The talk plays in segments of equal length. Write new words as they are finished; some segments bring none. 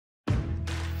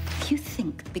You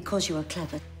think because you are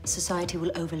clever, society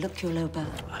will overlook your low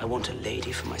birth? I want a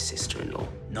lady for my sister-in-law,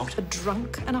 not A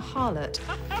drunk and a harlot.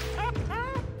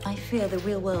 I fear the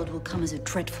real world will come as a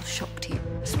dreadful shock to you.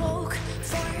 Smoke,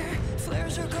 fire,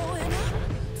 flares are going up,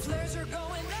 flares are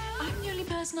going up. I'm the only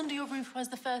person under your roof who has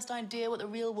the first idea what the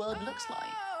real world looks like.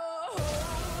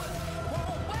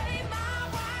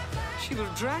 She will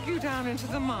drag you down into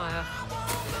the mire.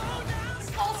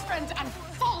 False friend and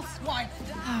false wife.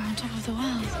 Power on top of the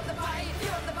world.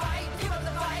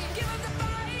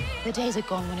 The days are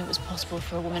gone when it was possible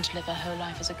for a woman to live her whole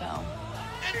life as a girl.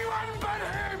 Anyone but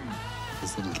him!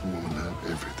 Does the little woman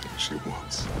have everything she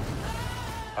wants?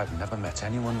 I've never met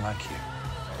anyone like you.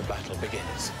 The battle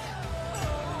begins.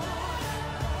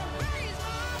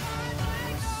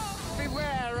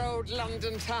 Beware, old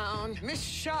London town. Miss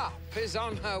Sharp is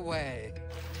on her way.